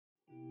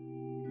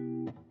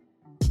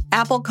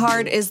Apple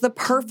Card is the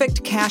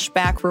perfect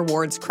cashback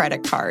rewards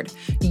credit card.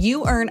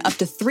 You earn up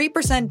to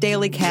 3%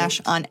 daily cash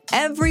on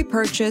every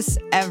purchase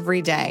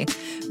every day.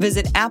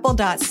 Visit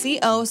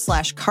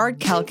apple.co/card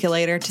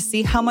calculator to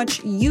see how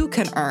much you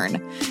can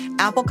earn.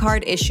 Apple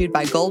Card issued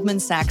by Goldman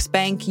Sachs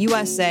Bank,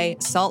 USA,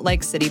 Salt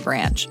Lake City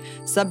branch.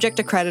 Subject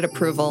to credit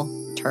approval.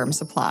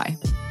 Terms apply.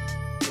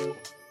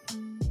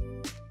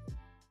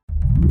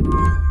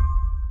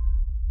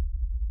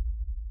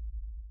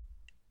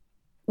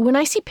 When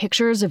I see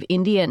pictures of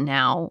India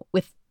now,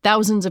 with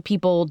thousands of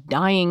people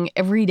dying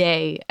every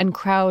day and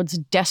crowds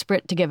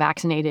desperate to get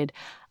vaccinated,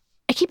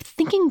 I keep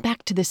thinking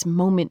back to this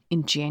moment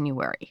in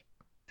January.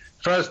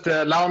 First,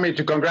 allow me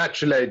to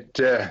congratulate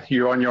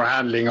you on your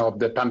handling of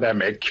the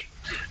pandemic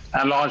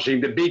and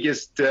launching the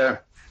biggest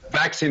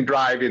vaccine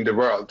drive in the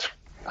world.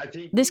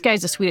 This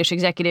guy's a Swedish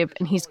executive,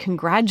 and he's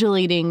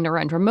congratulating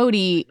Narendra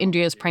Modi,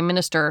 India's prime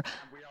minister,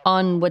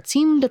 on what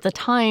seemed at the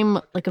time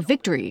like a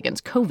victory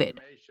against COVID.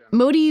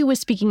 Modi was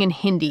speaking in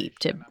Hindi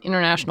to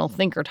international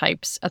thinker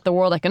types at the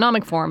World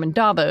Economic Forum in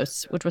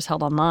Davos, which was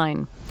held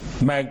online.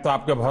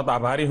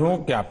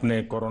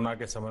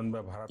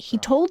 He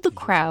told the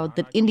crowd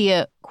that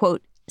India,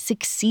 quote,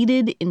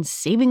 succeeded in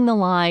saving the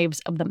lives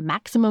of the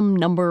maximum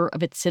number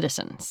of its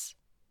citizens.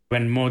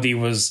 When Modi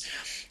was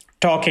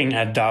talking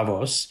at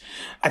Davos,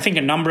 I think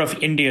a number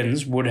of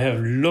Indians would have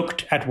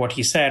looked at what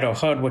he said or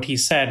heard what he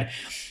said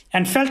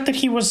and felt that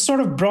he was sort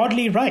of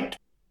broadly right.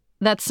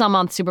 That's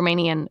Samanth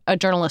Subramanian, a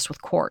journalist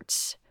with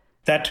Quartz.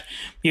 That,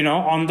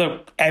 on the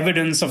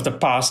evidence of the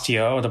past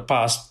year or the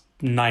past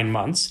 9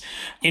 months,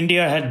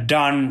 India had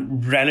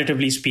done,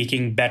 relatively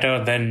speaking,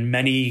 better than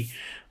many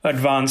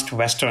advanced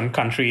Western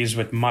countries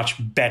with much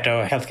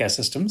better healthcare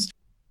systems.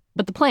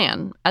 But the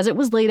plan, as it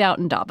was laid out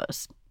in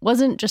Davos,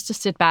 wasn't just to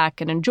sit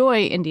back and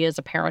enjoy India's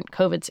apparent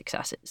COVID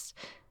successes.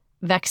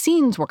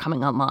 Vaccines were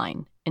coming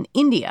online, and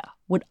India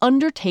would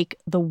undertake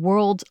the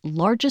world's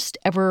largest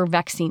ever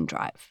vaccine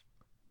drive.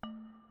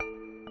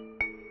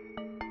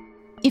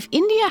 If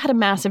India had a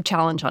massive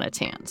challenge on its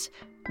hands,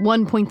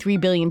 1.3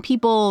 billion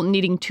people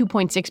needing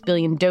 2.6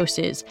 billion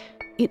doses,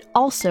 it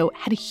also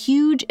had a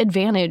huge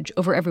advantage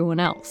over everyone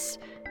else: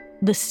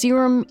 the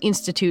Serum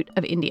Institute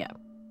of India.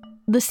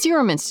 The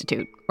Serum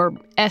Institute, or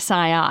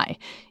SII,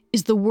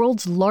 is the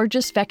world's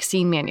largest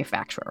vaccine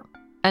manufacturer.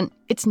 And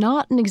it's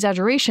not an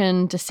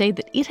exaggeration to say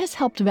that it has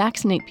helped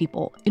vaccinate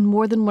people in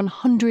more than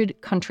 100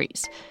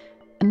 countries.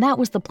 And that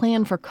was the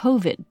plan for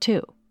COVID,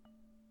 too.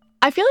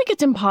 I feel like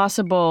it's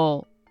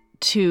impossible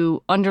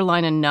to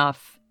underline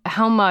enough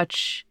how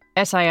much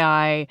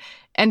SII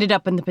ended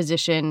up in the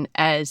position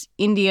as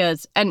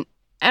India's and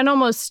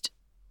almost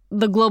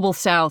the global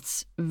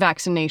South's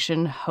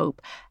vaccination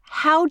hope.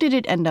 How did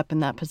it end up in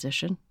that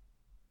position?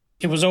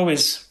 It was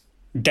always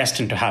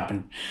destined to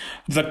happen.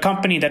 The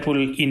company that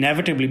will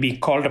inevitably be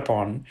called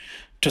upon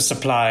to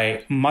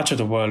supply much of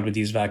the world with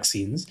these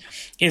vaccines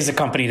is the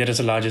company that is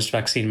the largest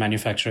vaccine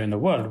manufacturer in the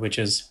world, which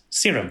is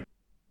Serum.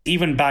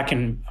 Even back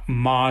in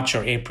March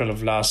or April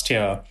of last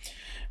year,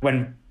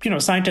 when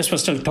scientists were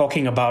still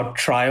talking about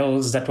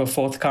trials that were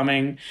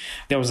forthcoming,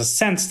 there was a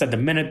sense that the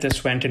minute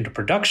this went into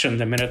production,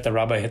 the minute the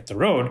rubber hit the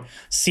road,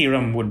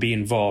 Serum would be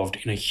involved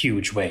in a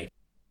huge way.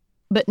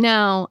 But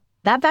now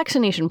that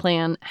vaccination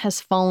plan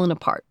has fallen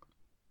apart.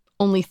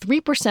 Only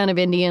 3% of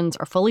Indians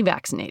are fully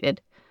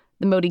vaccinated.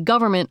 The Modi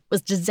government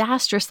was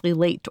disastrously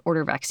late to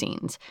order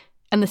vaccines,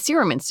 and the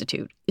Serum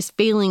Institute is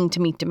failing to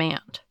meet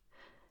demand.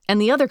 And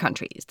the other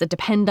countries that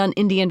depend on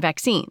Indian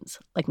vaccines,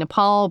 like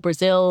Nepal,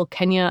 Brazil,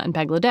 Kenya, and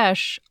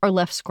Bangladesh, are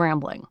left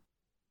scrambling.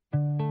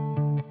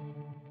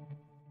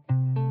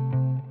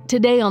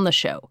 Today on the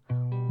show,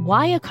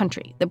 why a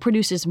country that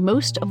produces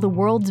most of the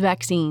world's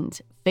vaccines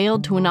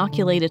failed to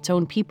inoculate its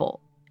own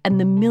people and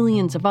the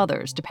millions of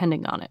others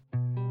depending on it.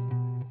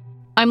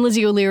 I'm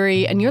Lizzie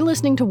O'Leary, and you're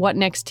listening to What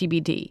Next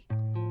TBD,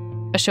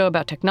 a show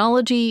about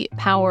technology,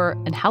 power,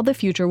 and how the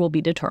future will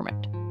be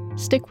determined.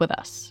 Stick with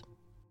us.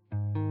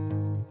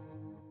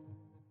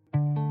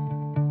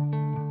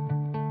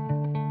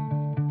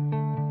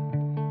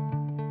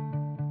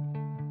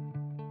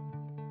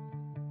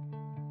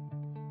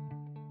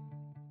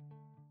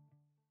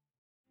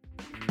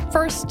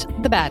 First,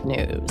 the bad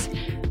news.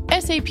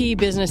 SAP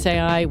Business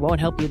AI won't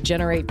help you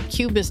generate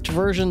cubist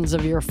versions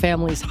of your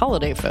family's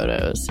holiday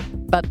photos,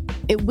 but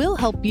it will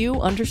help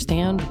you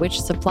understand which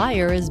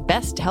supplier is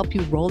best to help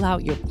you roll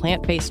out your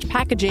plant-based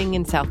packaging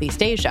in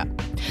Southeast Asia,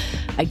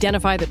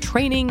 identify the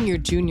training your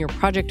junior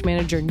project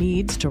manager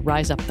needs to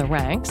rise up the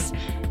ranks,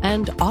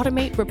 and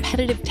automate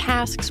repetitive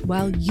tasks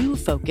while you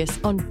focus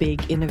on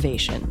big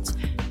innovations,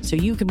 so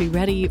you can be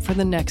ready for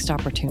the next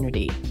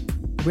opportunity.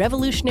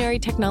 Revolutionary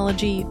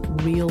technology,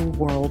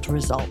 real-world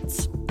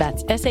results.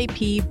 That's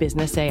SAP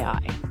Business AI.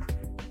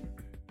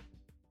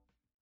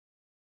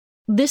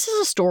 This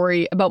is a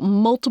story about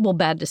multiple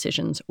bad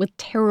decisions with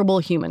terrible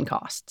human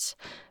costs.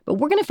 But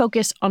we're going to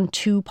focus on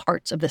two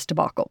parts of this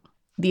debacle: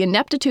 the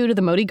ineptitude of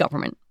the Modi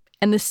government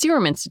and the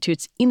Serum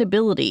Institute's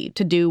inability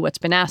to do what's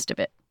been asked of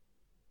it.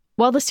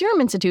 While the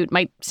Serum Institute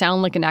might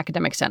sound like an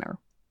academic center,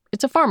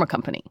 it's a pharma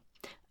company.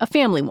 a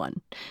family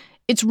one.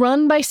 It's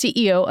run by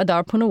CEO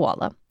Adar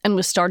Poonawalla and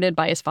was started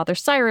by his father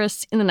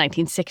Cyrus in the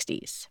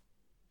 1960s.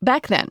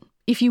 Back then,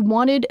 if you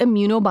wanted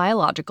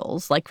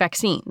immunobiologicals like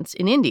vaccines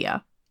in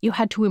India, you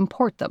had to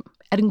import them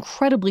at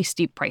incredibly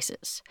steep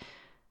prices.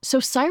 So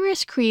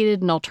Cyrus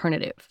created an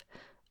alternative.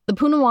 The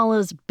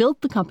Poonawallas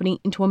built the company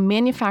into a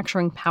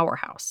manufacturing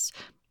powerhouse.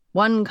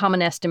 One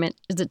common estimate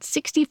is that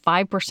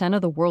 65%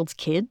 of the world's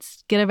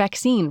kids get a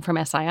vaccine from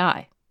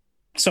SII.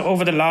 So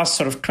over the last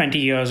sort of 20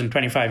 years and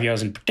 25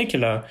 years in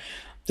particular,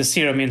 the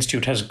Serum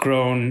Institute has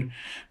grown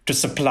to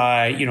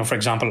supply, for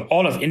example,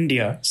 all of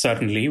India,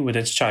 certainly, with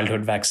its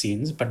childhood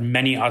vaccines, but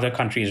many other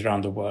countries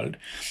around the world.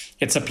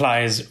 It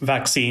supplies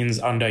vaccines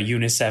under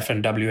UNICEF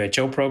and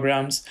WHO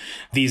programs.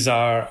 These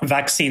are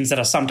vaccines that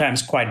are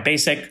sometimes quite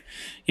basic,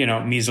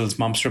 measles,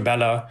 mumps,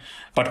 rubella,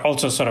 but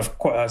also sort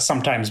of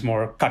sometimes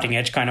more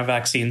cutting-edge kind of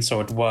vaccines. So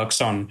it works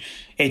on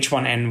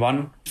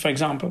H1N1, for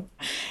example.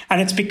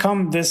 And it's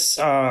become this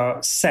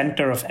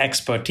center of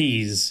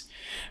expertise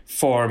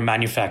for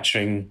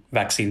manufacturing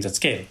vaccines at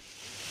scale.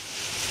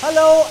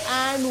 Hello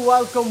and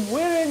welcome.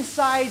 We're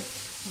inside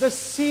the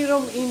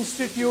Serum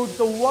Institute,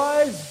 the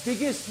world's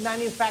biggest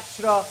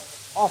manufacturer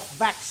of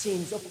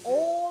vaccines.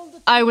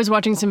 I was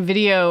watching some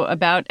video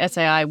about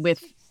SII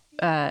with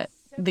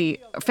the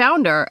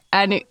founder,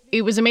 and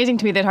it was amazing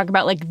to me. They talk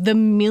about the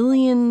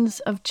millions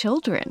of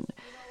children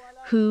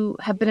who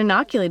have been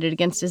inoculated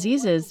against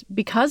diseases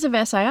because of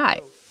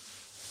SII.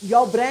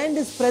 Your brand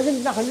is present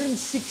in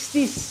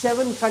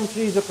 167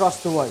 countries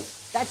across the world.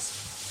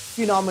 That's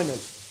phenomenal.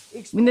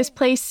 This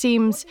place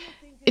seems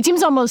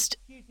almost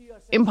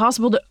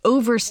impossible to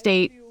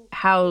overstate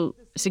how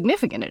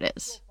significant it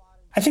is.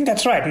 I think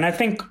that's right. And I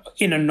think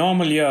in a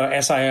normal year,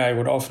 SII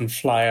would often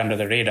fly under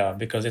the radar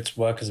because its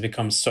work has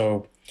become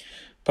so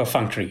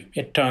perfunctory.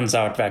 It turns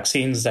out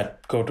vaccines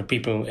that go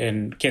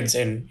to kids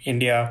in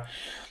India,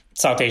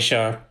 South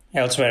Asia,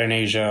 elsewhere in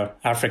Asia,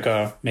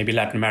 Africa, maybe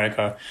Latin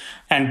America.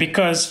 And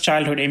because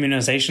childhood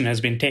immunization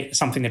has been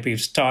something that we've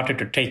started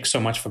to take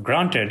so much for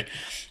granted,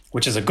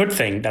 which is a good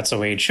thing, that's the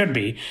way it should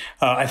be,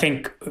 I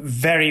think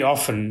very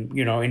often,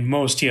 in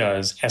most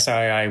years,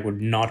 SII would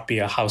not be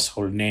a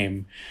household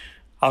name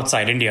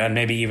outside India and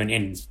maybe even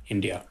in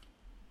India.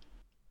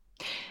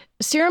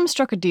 Serum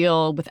struck a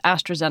deal with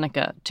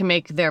AstraZeneca to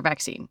make their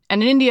vaccine.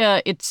 And in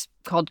India, it's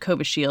called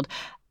Covishield.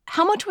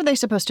 How much were they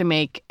supposed to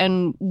make,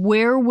 and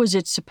where was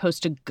it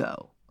supposed to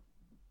go?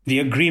 The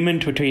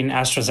agreement between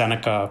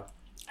AstraZeneca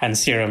and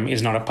Serum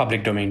is not a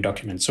public domain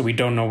document, so we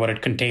don't know what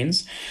it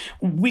contains.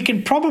 We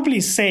can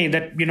probably say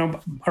that,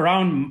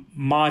 around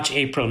March,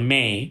 April,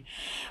 May,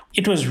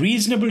 it was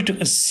reasonable to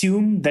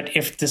assume that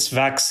if this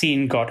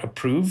vaccine got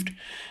approved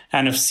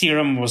and if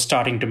Serum was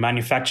starting to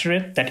manufacture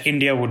it, that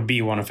India would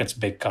be one of its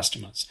big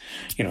customers.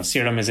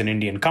 Serum is an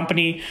Indian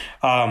company.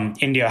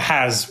 India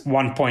has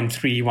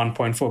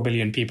 1.4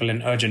 billion people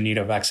in urgent need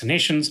of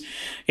vaccinations.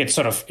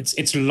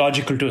 It's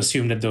logical to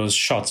assume that those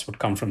shots would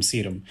come from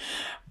Serum.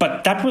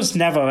 But that was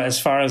never,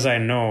 as far as I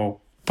know,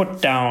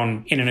 put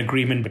down in an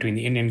agreement between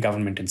the Indian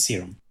government and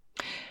Serum.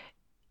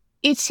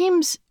 It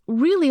seems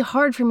really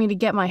hard for me to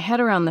get my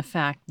head around the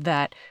fact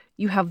that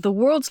you have the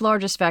world's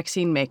largest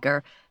vaccine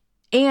maker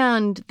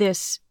and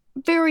this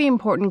very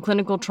important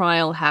clinical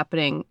trial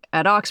happening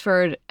at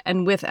Oxford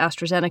and with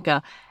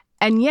AstraZeneca.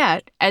 And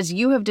yet, as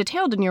you have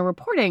detailed in your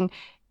reporting,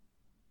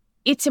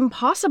 it's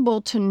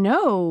impossible to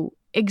know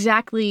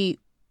exactly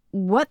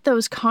what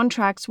those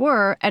contracts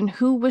were and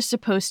who was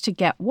supposed to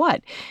get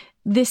what.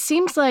 This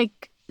seems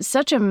like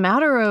such a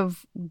matter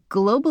of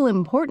global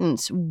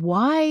importance.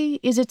 Why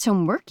is it so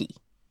murky?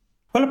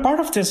 Well, a part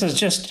of this is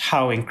just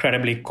how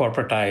incredibly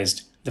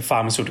corporatized the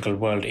pharmaceutical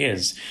world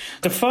is.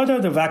 The further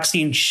the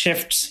vaccine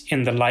shifts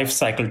in the life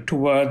cycle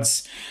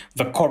towards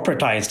the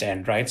corporatized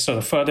end, right? So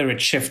the further it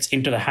shifts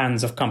into the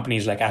hands of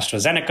companies like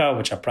AstraZeneca,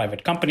 which are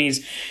private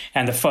companies,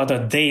 and the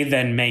further they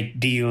then make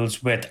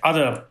deals with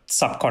other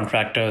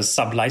subcontractors,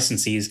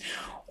 sub-licensees,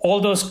 all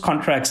those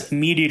contracts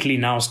immediately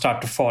now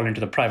start to fall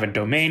into the private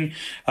domain.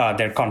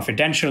 They're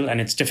confidential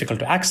and it's difficult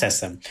to access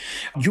them.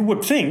 You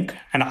would think,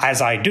 and as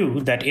I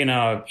do, that in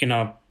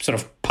a sort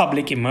of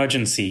public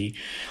emergency,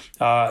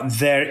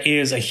 there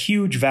is a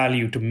huge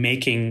value to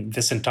making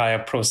this entire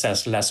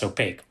process less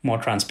opaque, more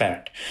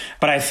transparent.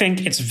 But I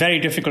think it's very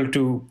difficult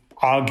to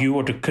argue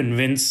or to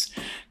convince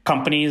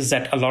companies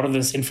that a lot of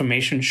this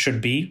information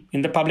should be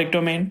in the public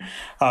domain.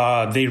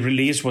 They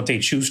release what they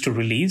choose to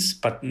release,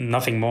 but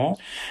nothing more.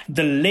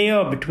 The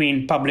layer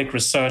between public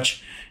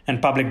research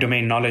and public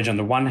domain knowledge on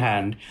the one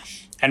hand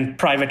and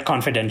private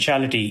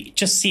confidentiality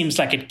just seems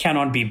like it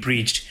cannot be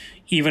breached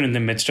even in the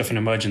midst of an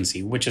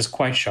emergency, which is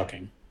quite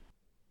shocking.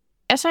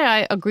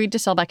 SII agreed to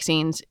sell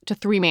vaccines to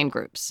three main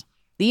groups: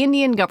 the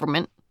Indian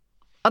government,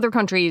 other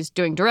countries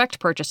doing direct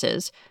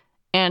purchases,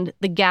 and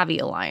the Gavi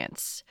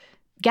Alliance.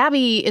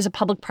 Gavi is a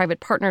public-private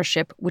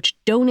partnership which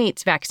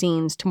donates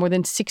vaccines to more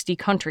than 60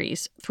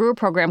 countries through a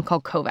program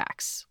called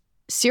COVAX.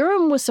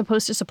 Serum was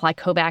supposed to supply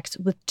COVAX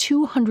with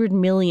 200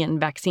 million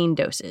vaccine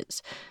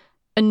doses.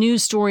 A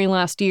news story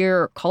last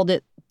year called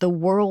it the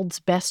world's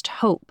best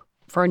hope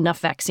for enough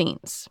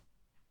vaccines.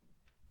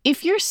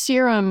 If you're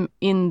Serum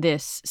in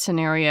this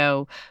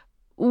scenario,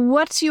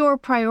 what's your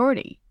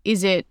priority?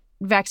 Is it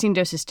vaccine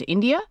doses to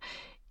India?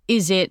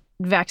 Is it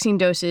vaccine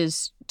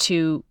doses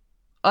to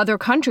other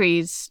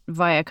countries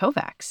via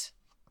COVAX?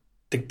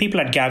 The people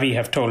at Gavi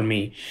have told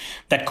me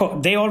that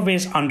they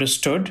always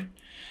understood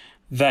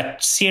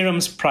that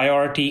Serum's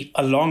priority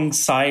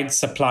alongside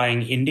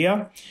supplying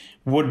India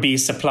would be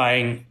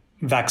supplying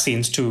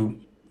vaccines to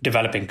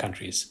developing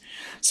countries.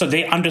 So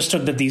they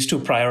understood that these two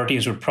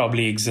priorities would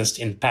probably exist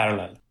in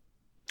parallel.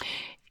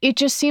 It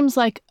just seems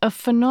like a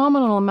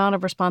phenomenal amount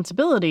of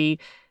responsibility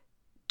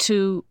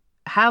to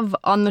have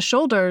on the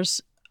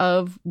shoulders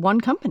of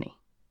one company.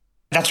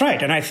 That's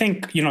right. And I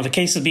think, the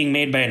case is being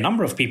made by a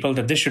number of people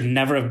that this should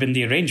never have been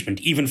the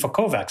arrangement, even for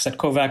COVAX, that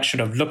COVAX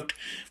should have looked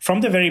from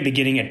the very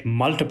beginning at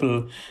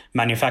multiple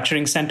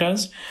manufacturing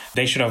centers.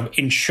 They should have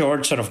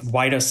ensured sort of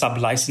wider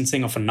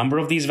sub-licensing of a number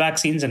of these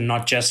vaccines and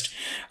not just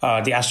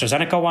the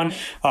AstraZeneca one.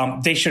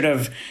 They should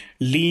have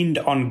leaned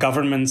on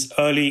governments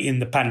early in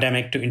the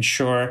pandemic to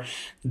ensure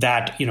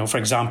that, for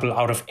example,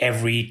 out of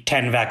every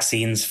 10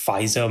 vaccines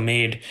Pfizer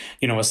made,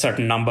 a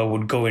certain number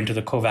would go into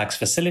the COVAX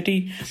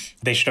facility.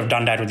 They should have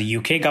done that with the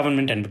UK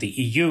government and with the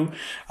EU.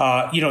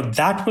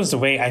 That was the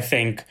way I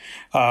think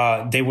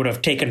they would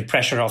have taken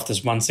pressure off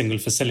this one single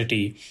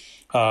facility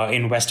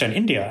in Western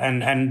India.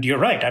 And you're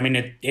right. I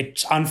mean,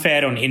 it's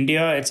unfair on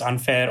India. It's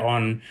unfair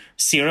on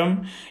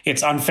Serum.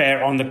 It's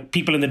unfair on the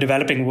people in the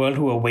developing world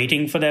who are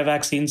waiting for their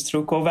vaccines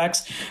through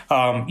COVAX.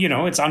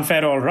 It's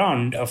unfair all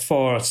around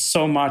for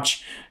so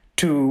much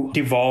to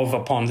devolve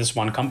upon this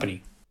one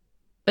company.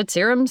 But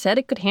Serum said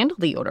it could handle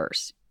the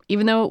orders,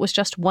 even though it was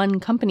just one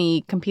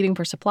company competing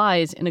for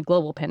supplies in a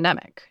global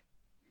pandemic.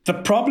 The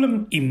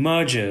problem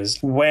emerges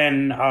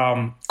when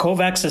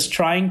COVAX is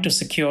trying to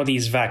secure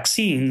these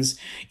vaccines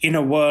in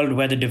a world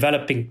where the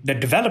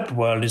developed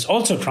world is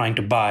also trying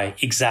to buy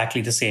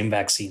exactly the same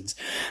vaccines.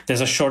 There's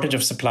a shortage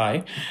of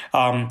supply.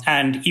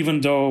 And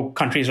even though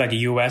countries like the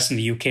US and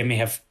the UK may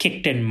have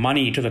kicked in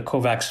money to the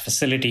COVAX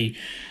facility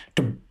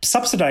to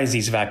subsidize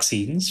these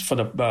vaccines for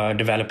the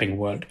developing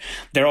world,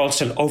 they're all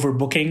still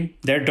overbooking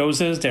their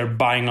doses. They're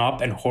buying up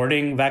and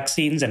hoarding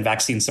vaccines and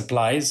vaccine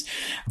supplies.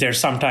 They're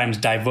sometimes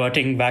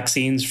diverting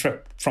vaccines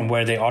from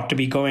where they ought to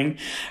be going.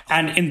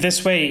 And in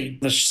this way,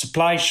 the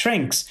supply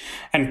shrinks,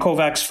 and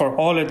COVAX, for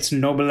all its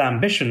noble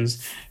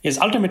ambitions, is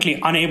ultimately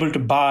unable to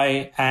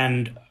buy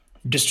and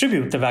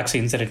distribute the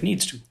vaccines that it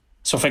needs to.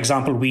 So, for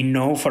example, we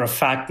know for a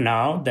fact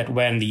now that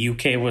when the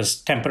UK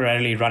was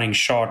temporarily running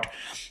short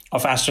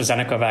of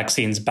AstraZeneca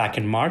vaccines back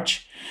in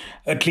March,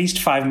 at least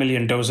 5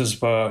 million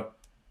doses were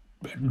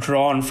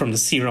drawn from the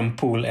Serum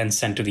pool and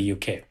sent to the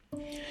UK.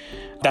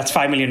 That's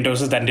 5 million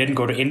doses that didn't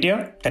go to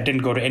India, that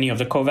didn't go to any of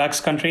the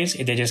COVAX countries.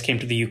 They just came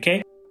to the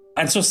UK.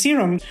 And so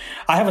Serum,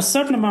 I have a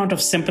certain amount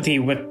of sympathy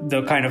with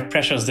the kind of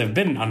pressures they've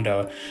been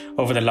under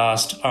over the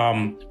last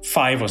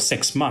 5 or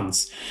 6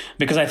 months,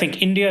 because I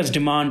think India's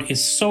demand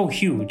is so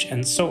huge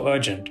and so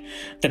urgent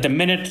that the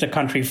minute the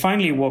country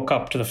finally woke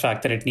up to the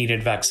fact that it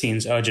needed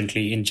vaccines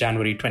urgently in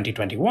January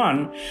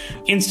 2021,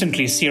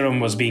 instantly Serum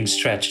was being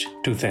stretched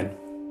too thin.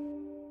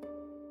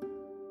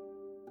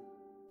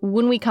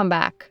 When we come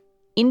back,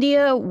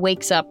 India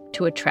wakes up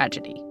to a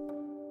tragedy.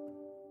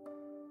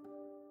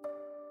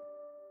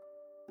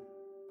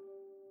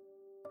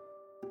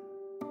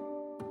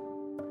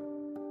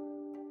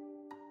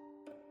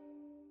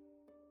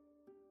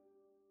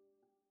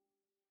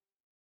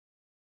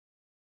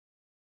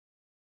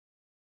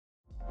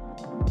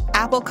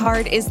 Apple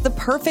Card is the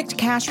perfect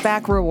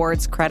cashback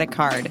rewards credit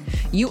card.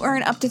 You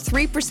earn up to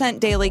 3%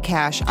 daily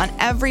cash on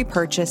every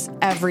purchase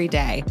every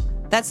day.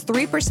 That's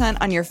 3%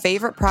 on your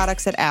favorite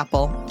products at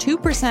Apple,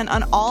 2%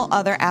 on all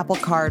other Apple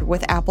Card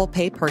with Apple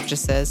Pay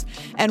purchases,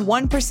 and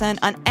 1%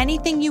 on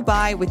anything you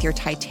buy with your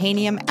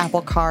titanium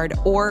Apple Card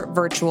or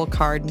virtual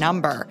card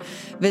number.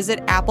 Visit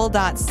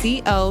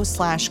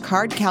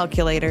apple.co/card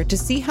calculator to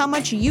see how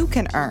much you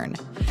can earn.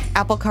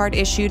 Apple Card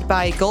issued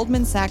by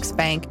Goldman Sachs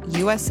Bank,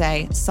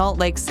 USA, Salt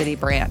Lake City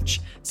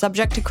branch.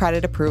 Subject to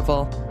credit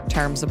approval.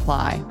 Terms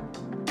apply.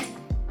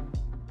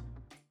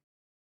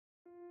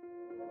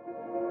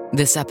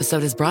 This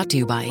episode is brought to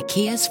you by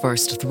Kia's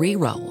first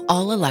 3-row,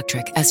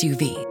 all-electric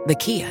SUV, the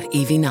Kia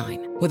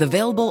EV9, with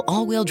available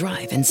all-wheel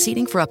drive and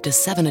seating for up to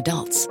 7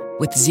 adults,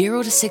 with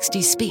 0 to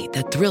 60 speed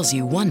that thrills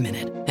you 1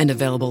 minute, and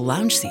available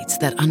lounge seats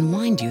that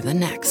unwind you the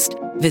next.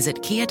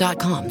 Visit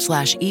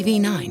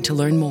kia.com/EV9 to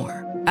learn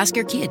more. Ask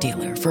your Kia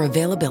dealer for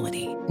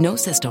availability. No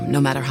system, no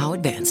matter how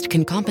advanced,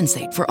 can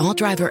compensate for all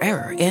driver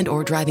error and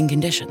or driving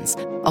conditions.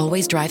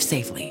 Always drive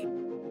safely.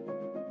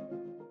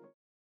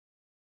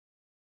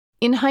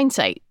 In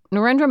hindsight,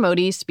 Narendra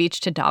Modi's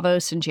speech to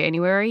Davos in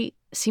January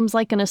seems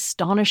like an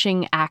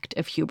astonishing act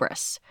of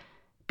hubris.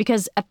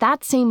 Because at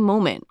that same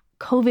moment,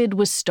 COVID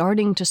was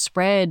starting to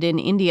spread in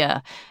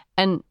India.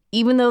 And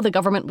even though the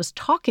government was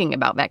talking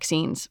about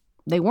vaccines,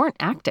 they weren't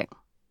acting.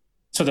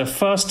 So the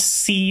first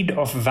seed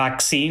of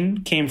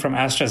vaccine came from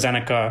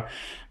AstraZeneca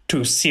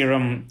to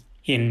Serum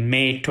in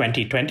May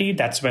 2020.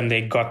 That's when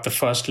they got the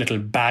first little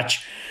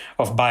batch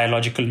of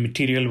biological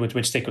material with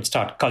which they could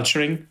start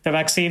culturing the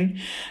vaccine.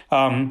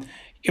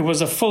 It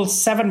was a full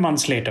 7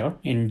 months later,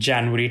 in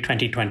January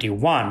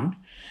 2021,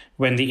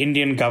 when the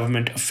Indian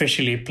government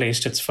officially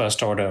placed its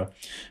first order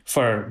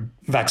for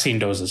vaccine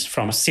doses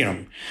from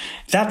Serum.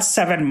 That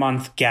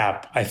 7-month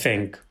gap, I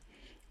think,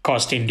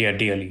 cost India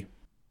dearly.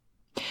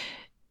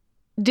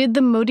 Did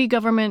the Modi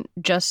government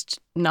just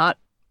not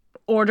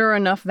order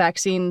enough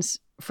vaccines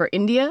for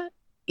India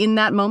in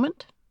that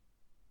moment?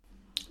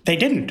 They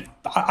didn't.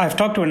 I've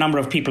talked to a number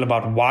of people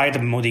about why the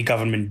Modi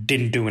government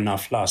didn't do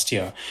enough last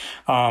year.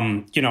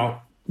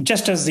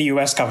 Just as the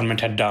US government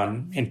had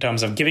done in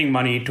terms of giving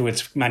money to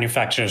its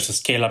manufacturers to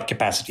scale up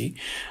capacity,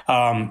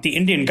 the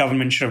Indian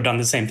government should have done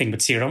the same thing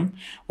with Serum,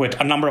 with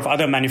a number of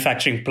other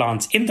manufacturing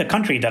plants in the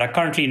country that are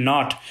currently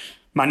not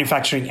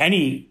manufacturing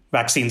any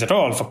vaccines at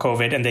all for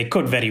COVID, and they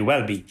could very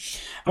well be.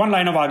 One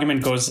line of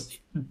argument goes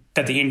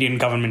that the Indian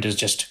government is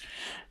just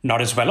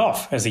not as well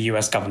off as the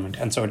US government,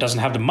 and so it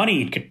doesn't have the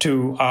money to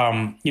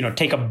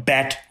take a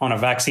bet on a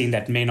vaccine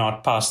that may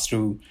not pass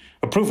through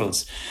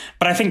approvals.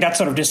 But I think that's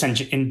sort of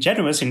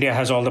disingenuous. India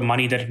has all the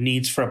money that it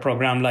needs for a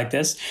program like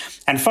this.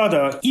 And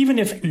further, even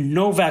if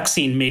no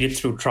vaccine made it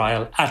through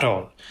trial at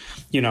all,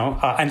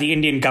 and the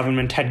Indian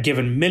government had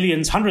given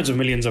millions, hundreds of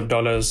millions of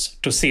dollars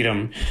to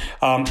Serum,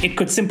 it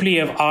could simply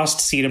have asked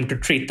Serum to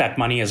treat that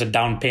money as a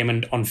down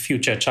payment on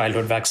future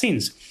childhood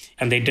vaccines.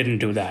 And they didn't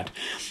do that.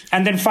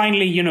 And then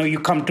finally, you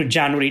come to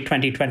January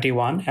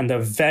 2021, and the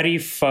very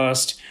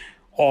first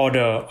order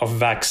of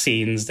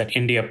vaccines that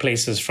India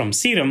places from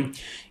Serum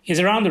is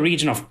around the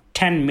region of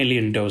 10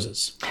 million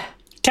doses.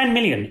 10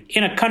 million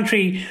in a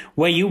country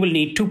where you will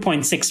need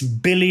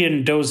 2.6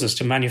 billion doses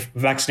to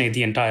vaccinate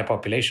the entire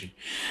population.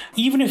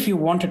 Even if you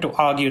wanted to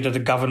argue that the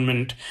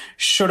government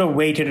should have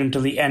waited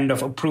until the end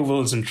of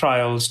approvals and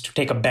trials to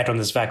take a bet on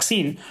this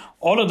vaccine,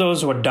 all of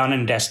those were done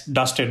and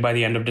dusted by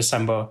the end of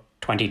December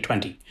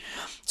 2020.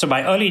 So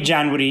by early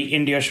January,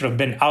 India should have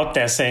been out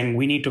there saying,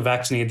 we need to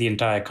vaccinate the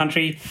entire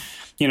country.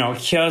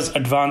 Here's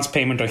advance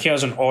payment, or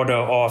here's an order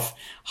of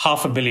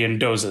 500 million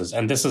doses.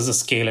 And this is the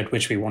scale at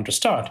which we want to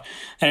start.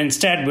 And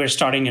instead, we're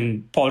starting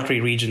in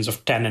paltry regions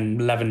of 10 and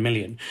 11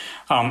 million.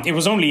 It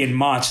was only in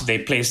March they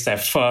placed their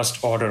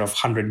first order of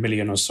 100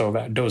 million or so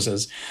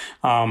doses.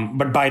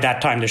 But by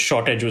that time, the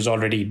shortage was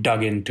already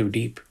dug in too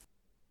deep.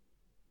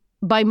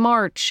 By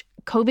March,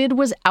 COVID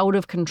was out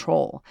of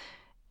control,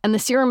 and the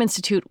Serum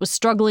Institute was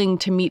struggling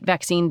to meet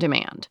vaccine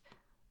demand.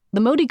 The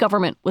Modi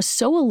government was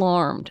so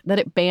alarmed that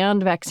it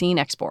banned vaccine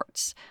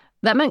exports.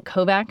 That meant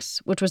COVAX,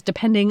 which was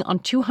depending on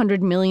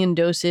 200 million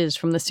doses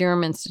from the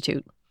Serum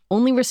Institute,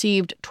 only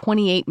received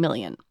 28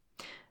 million.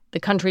 The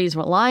countries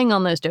relying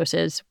on those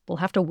doses will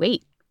have to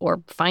wait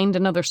or find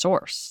another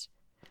source.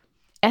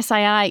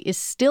 SII is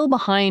still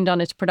behind on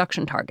its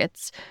production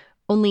targets,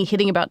 only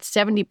hitting about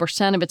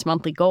 70% of its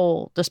monthly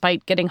goal,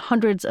 despite getting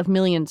hundreds of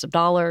millions of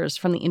dollars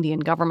from the Indian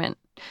government.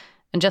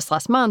 And just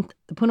last month,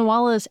 the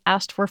Poonawallas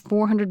asked for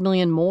 400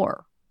 million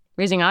more,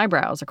 raising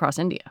eyebrows across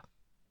India.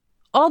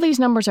 All these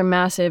numbers are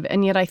massive,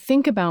 and yet I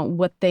think about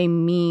what they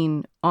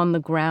mean on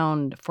the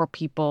ground for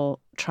people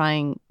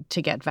trying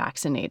to get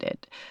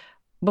vaccinated.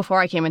 Before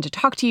I came in to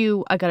talk to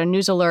you, I got a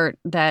news alert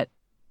that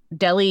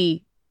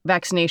Delhi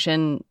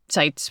vaccination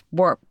sites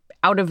were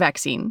out of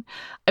vaccine.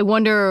 I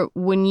wonder,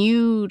 when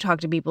you talk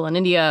to people in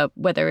India,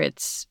 whether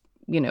it's,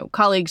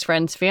 colleagues,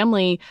 friends,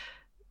 family,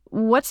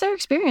 what's their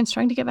experience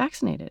trying to get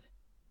vaccinated?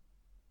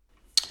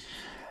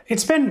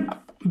 It's been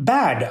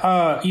bad,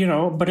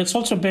 but it's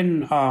also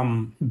been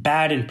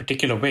bad in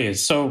particular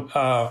ways. So,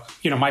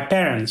 my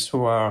parents,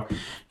 who are,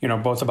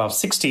 both above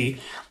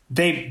 60,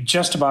 they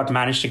just about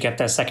managed to get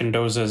their second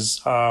doses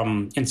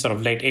in sort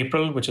of late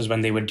April, which is when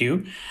they were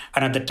due.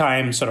 And at the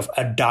time, sort of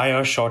a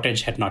dire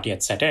shortage had not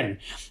yet set in.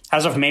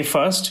 As of May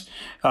 1st,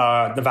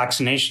 the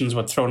vaccinations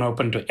were thrown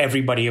open to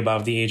everybody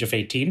above the age of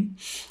 18.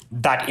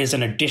 That is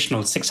an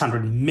additional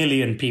 600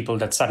 million people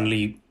that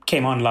suddenly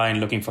came online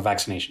looking for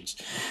vaccinations.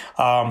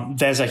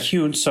 There's a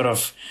huge sort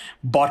of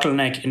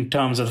bottleneck in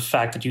terms of the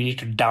fact that you need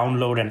to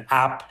download an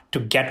app to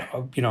get,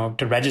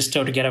 to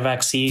register to get a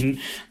vaccine.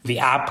 The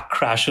app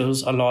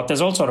crashes a lot. There's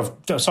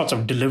sorts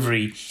of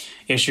delivery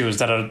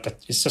issues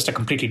it's just a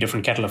completely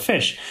different kettle of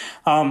fish.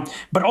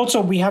 But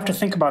also we have to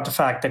think about the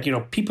fact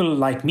that, people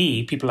like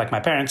me, people like my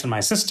parents and my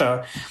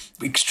sister,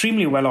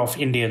 extremely well-off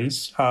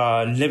Indians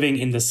living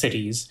in the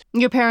cities.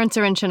 Your parents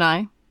are in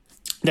Chennai?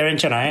 They're in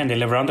Chennai, and they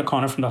live around the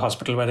corner from the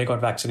hospital where they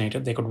got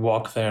vaccinated. They could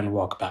walk there and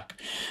walk back.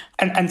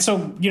 And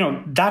so,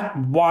 that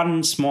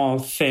one small,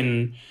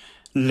 thin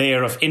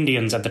layer of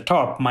Indians at the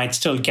top might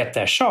still get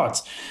their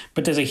shots,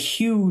 but there's a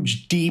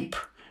huge, deep,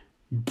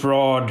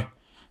 broad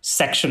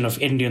section of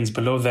Indians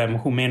below them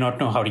who may not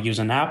know how to use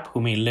an app,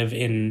 who may live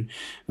in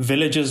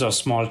villages or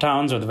small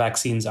towns where the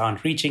vaccines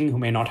aren't reaching, who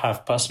may not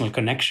have personal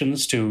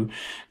connections to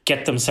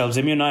get themselves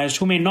immunized,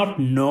 who may not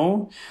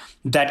know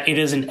that it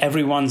is in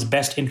everyone's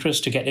best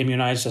interest to get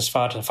immunized as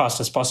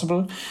fast as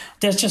possible.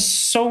 There's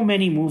just so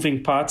many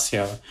moving parts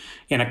here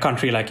in a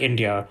country like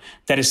India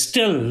that is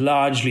still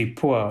largely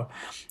poor.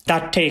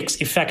 That takes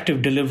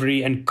effective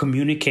delivery and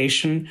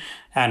communication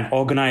and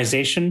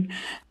organization.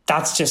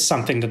 That's just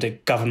something that the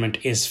government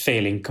is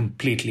failing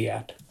completely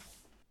at.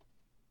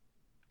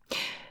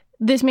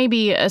 This may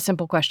be a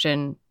simple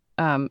question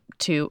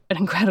to an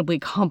incredibly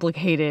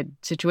complicated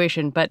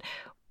situation, but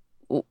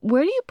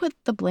where do you put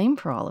the blame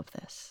for all of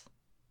this?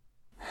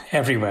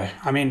 Everywhere.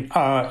 I mean,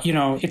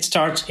 it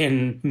starts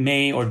in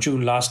May or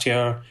June last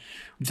year.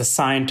 The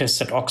scientists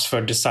at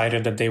Oxford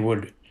decided that they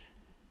would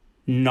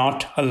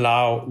not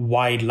allow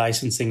wide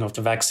licensing of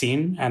the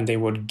vaccine, and they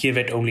would give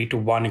it only to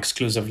one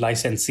exclusive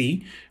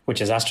licensee,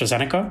 which is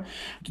AstraZeneca.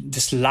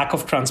 This lack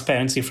of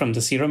transparency from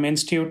the Serum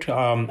Institute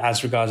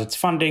as regards its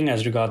funding,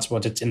 as regards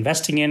what it's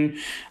investing in,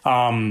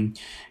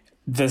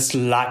 this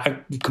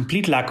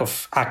complete lack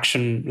of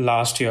action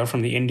last year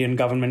from the Indian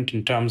government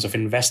in terms of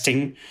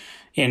investing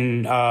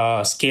in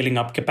scaling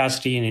up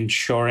capacity and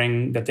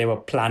ensuring that they were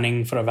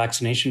planning for a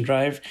vaccination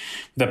drive,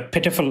 the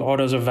pitiful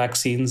orders of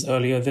vaccines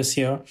earlier this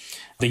year,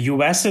 the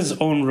US's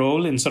own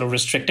role in sort of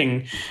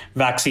restricting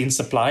vaccine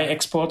supply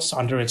exports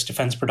under its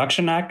Defense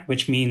Production Act,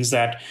 which means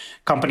that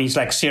companies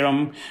like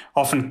Serum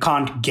often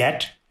can't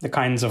get the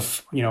kinds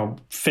of,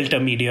 filter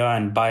media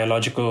and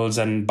biologicals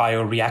and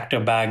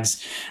bioreactor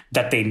bags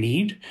that they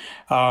need.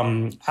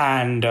 And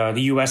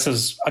the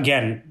US's,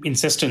 again,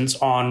 insistence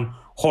on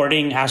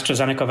hoarding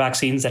AstraZeneca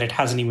vaccines that it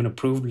hasn't even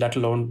approved, let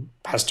alone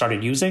has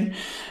started using.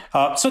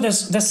 So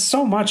there's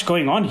so much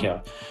going on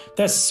here.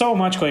 There's so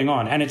much going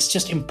on, and it's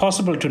just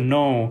impossible to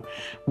know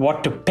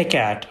what to pick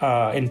at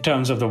in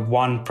terms of the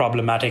one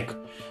problematic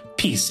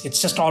piece.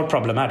 It's just all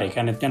problematic,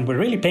 and we're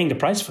really paying the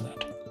price for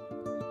that.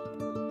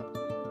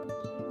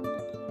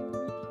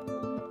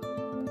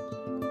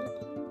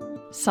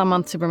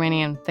 Samanth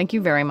Subramanian, thank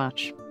you very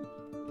much.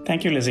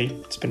 Thank you, Lizzie.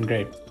 It's been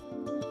great.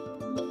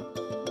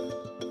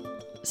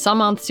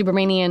 Samanth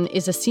Subramanian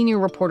is a senior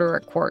reporter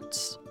at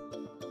Quartz.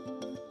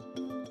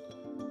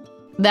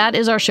 That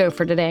is our show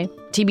for today.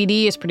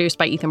 TBD is produced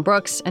by Ethan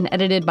Brooks and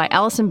edited by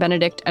Allison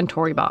Benedict and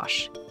Tori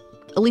Bosch.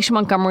 Alicia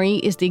Montgomery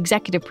is the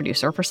executive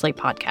producer for Slate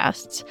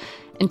Podcasts,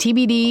 and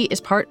TBD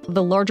is part of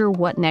the larger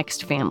What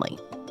Next family.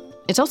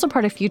 It's also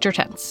part of Future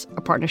Tense,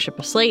 a partnership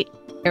of Slate,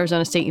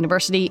 Arizona State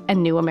University,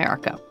 and New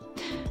America.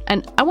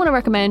 And I want to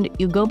recommend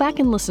you go back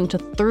and listen to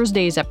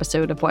Thursday's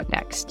episode of What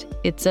Next.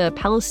 It's a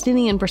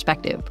Palestinian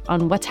perspective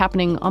on what's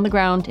happening on the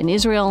ground in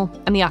Israel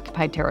and the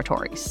occupied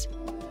territories.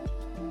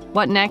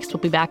 What Next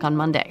will be back on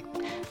Monday.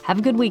 Have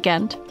a good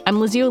weekend. I'm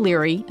Lizzie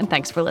O'Leary, and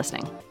thanks for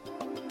listening.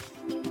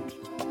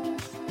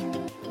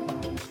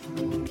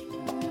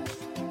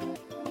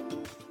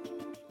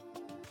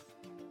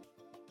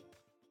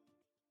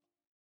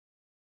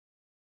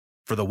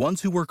 For the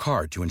ones who work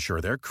hard to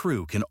ensure their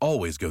crew can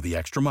always go the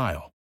extra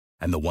mile,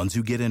 and the ones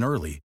who get in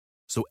early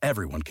so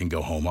everyone can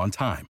go home on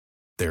time,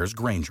 there's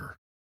Grainger,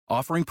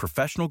 offering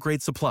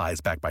professional-grade supplies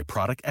backed by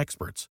product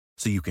experts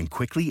so you can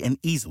quickly and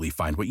easily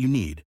find what you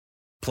need.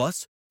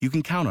 Plus, you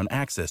can count on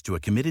access to a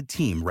committed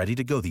team ready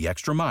to go the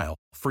extra mile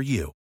for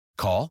you.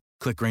 Call,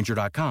 click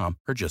Grainger.com,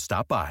 or just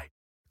stop by.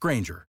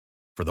 Grainger,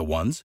 for the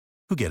ones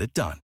who get it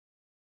done.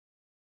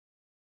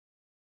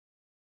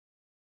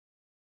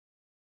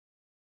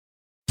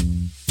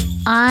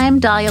 I'm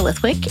Dahlia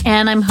Lithwick,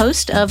 and I'm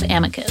host of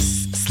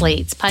Amicus,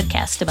 Slate's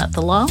podcast about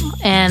the law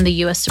and the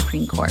U.S.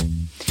 Supreme Court.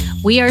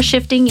 We are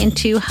shifting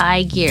into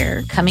high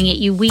gear, coming at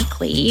you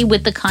weekly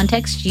with the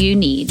context you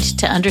need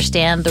to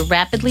understand the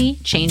rapidly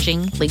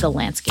changing legal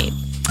landscape.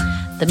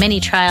 The many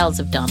trials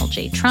of Donald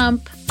J.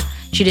 Trump,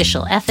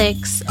 judicial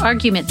ethics,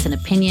 arguments and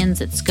opinions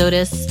at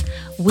SCOTUS.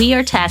 We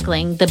are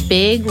tackling the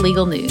big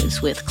legal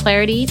news with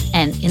clarity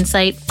and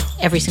insight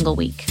every single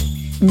week.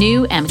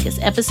 New Amicus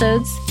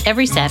episodes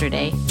every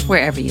Saturday,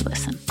 wherever you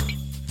listen.